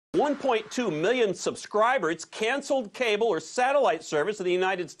1.2 million subscribers. It's canceled cable or satellite service in the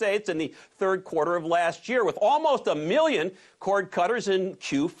United States in the third quarter of last year, with almost 1 million cord cutters in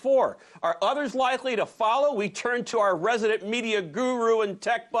Q4. Are others likely to follow? We turn to our resident media guru and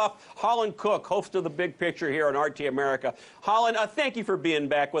tech buff, Holland Cooke, host of The Big Picture here on RT America. Holland, thank you for being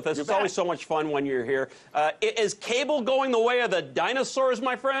back with us. It's always so much fun when you're here. Is cable going the way of the dinosaurs,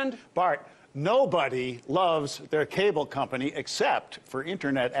 my friend? Bart, nobody loves their cable company except for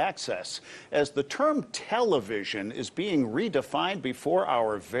internet access, as the term television is being redefined before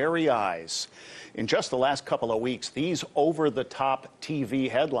our very eyes. In just the last couple of weeks, these over-the-top TV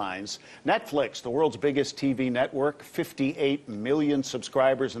headlines: Netflix, the world's biggest TV network, 58 million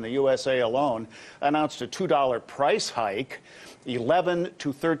subscribers in the USA alone, announced a $2 price hike, $11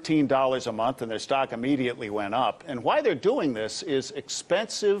 to $13 a month, and their stock immediately went up. And why they're doing this is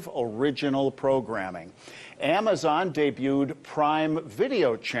expensive original programming. Amazon debuted Prime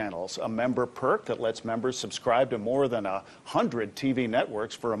Video Channels, a member perk that lets members subscribe to more than 100 TV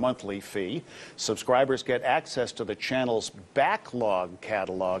networks for a monthly fee. Subscribers get access to the channel's backlog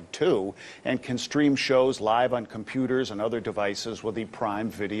catalog, too, and can stream shows live on computers and other devices with the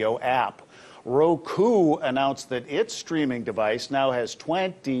Prime Video app. Roku announced that its streaming device now has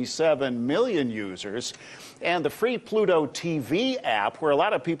 27 million users, and the free Pluto TV app, where a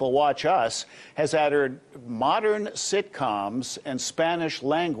lot of people watch us, has added modern sitcoms and Spanish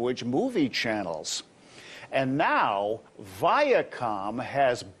language movie channels. And now Viacom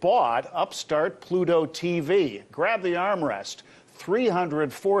has bought upstart Pluto TV. Grab the armrest,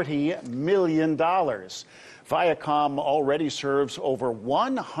 $340 million. Viacom already serves over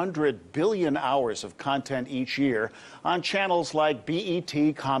 100 billion hours of content each year on channels like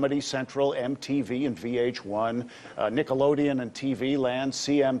BET, Comedy Central, MTV, and VH1, Nickelodeon and TV Land,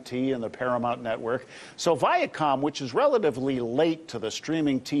 CMT, and the Paramount Network. So Viacom, which is relatively late to the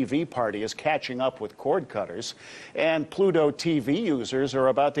streaming TV party, is catching up with cord cutters, and Pluto TV users are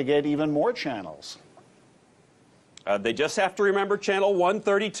about to get even more channels. They just have to remember channel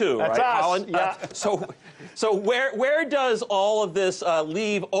 132, That's right, us. Holland? Yeah. So where does all of this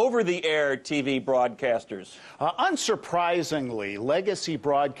leave over-the-air TV broadcasters? Unsurprisingly, legacy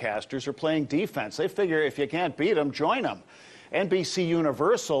broadcasters are playing defense. They figure if you can't beat them, join them. NBC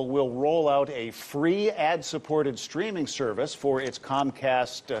Universal will roll out a free ad-supported streaming service for its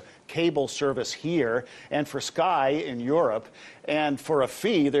Comcast cable service here and for Sky in Europe. And for a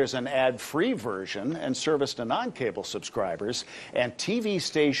fee, there's an ad-free version and service to non-cable subscribers. And TV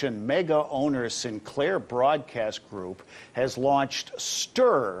station mega owner Sinclair Broadcast Group has launched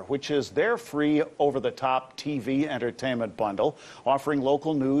Stir, which is their free over-the-top TV entertainment bundle, offering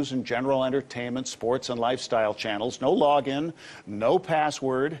local news and general entertainment, sports, and lifestyle channels. No login, no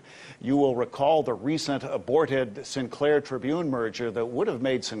password. You will recall the recent aborted Sinclair Tribune merger that would have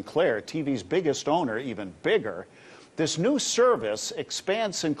made Sinclair, TV's biggest owner, even bigger. This new service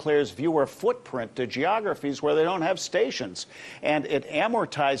expands Sinclair's viewer footprint to geographies where they don't have stations, and it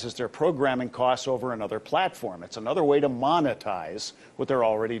amortizes their programming costs over another platform. It's another way to monetize what they're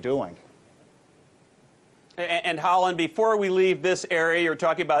already doing. And Holland, before we leave this area, you're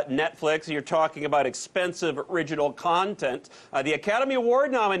talking about Netflix, you're talking about expensive original content. The Academy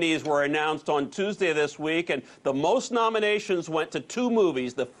Award nominees were announced on Tuesday this week, and the most nominations went to 2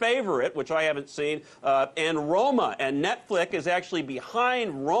 movies, The Favorite, which I haven't seen, and Roma. And Netflix is actually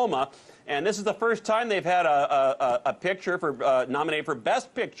behind Roma. And this is the first time they've had a picture for nominated for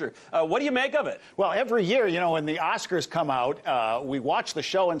Best Picture. What do you make of it? Well, every year, you know, when the Oscars come out, we watch the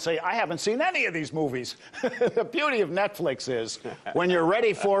show and say, I haven't seen any of these movies. The beauty of Netflix is when you're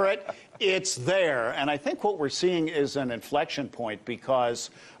ready for it, it's there. And I think what we're seeing is an inflection point,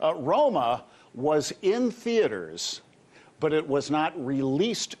 because Roma was in theaters, but it was not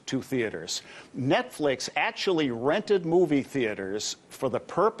released to theaters. Netflix actually rented movie theaters for the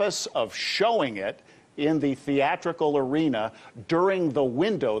purpose of showing it in the theatrical arena during the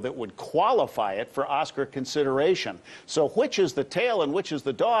window that would qualify it for Oscar consideration. So which is the tail and which is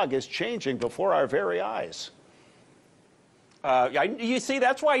the dog is changing before our very eyes. You see,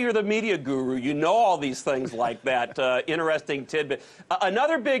 that's why you're the media guru. You know all these things like that. Interesting tidbit.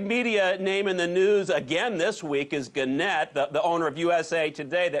 Another big media name in the news again this week is Gannett, the owner of USA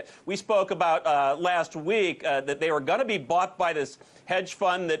Today, that we spoke about last week, that they were going to be bought by this hedge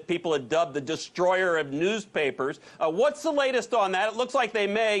fund that people had dubbed the destroyer of newspapers. What's the latest on that? It looks like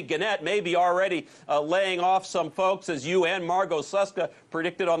Gannett may be already laying off some folks, as you and Margot Suska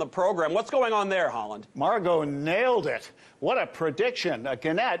predicted on the program. What's going on there, Holland? Margot nailed it. What What a prediction.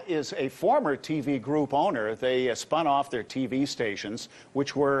 Gannett is a former TV group owner. They spun off their TV stations,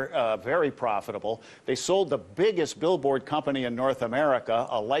 which were very profitable. They sold the biggest billboard company in North America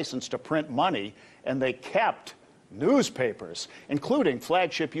a license to print money, and they kept newspapers, including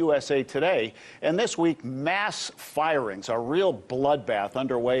flagship USA Today. And this week, mass firings, a real bloodbath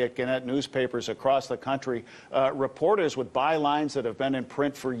underway at Gannett newspapers across the country. Reporters with bylines that have been in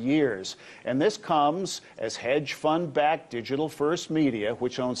print for years. And this comes as hedge fund-backed Digital First Media,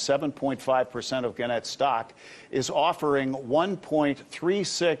 which owns 7.5% of Gannett stock, is offering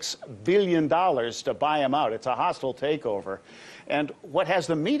 $1.36 billion to buy them out. It's a hostile takeover. And what has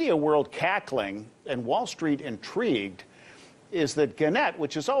the media world cackling and Wall Street intrigued is that Gannett,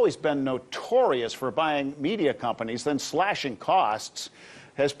 which has always been notorious for buying media companies, then slashing costs,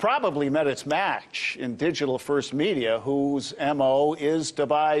 has probably met its match in Digital First Media, whose MO is to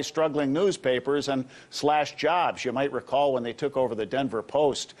buy struggling newspapers and slash jobs. You might recall when they took over the Denver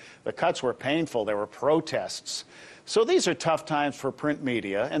Post, the cuts were painful. There were protests. So these are tough times for print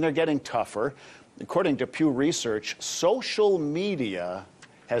media, and they're getting tougher. According to Pew Research, social media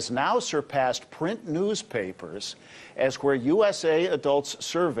has now surpassed print newspapers as where USA adults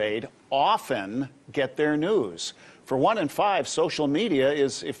surveyed often get their news. For 1 in 5, social media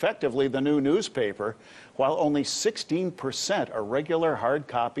is effectively the new newspaper, while only 16% are regular hard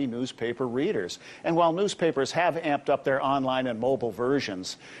copy newspaper readers. And while newspapers have amped up their online and mobile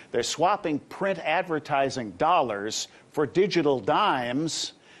versions, they're swapping print advertising dollars for digital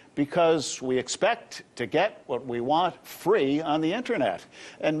dimes, because we expect to get what we want free on the internet.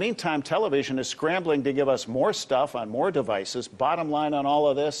 And meantime, television is scrambling to give us more stuff on more devices. Bottom line on all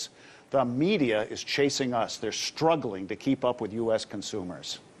of this, the media is chasing us. They're struggling to keep up with U.S.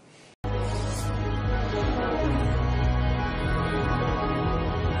 consumers.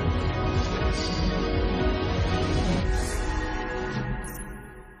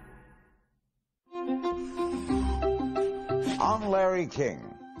 I'm Larry King.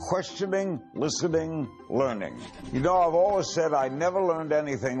 Questioning, listening, learning. You know, I've always said I never learned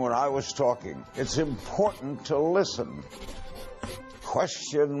anything when I was talking. It's important to listen.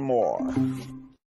 Question more.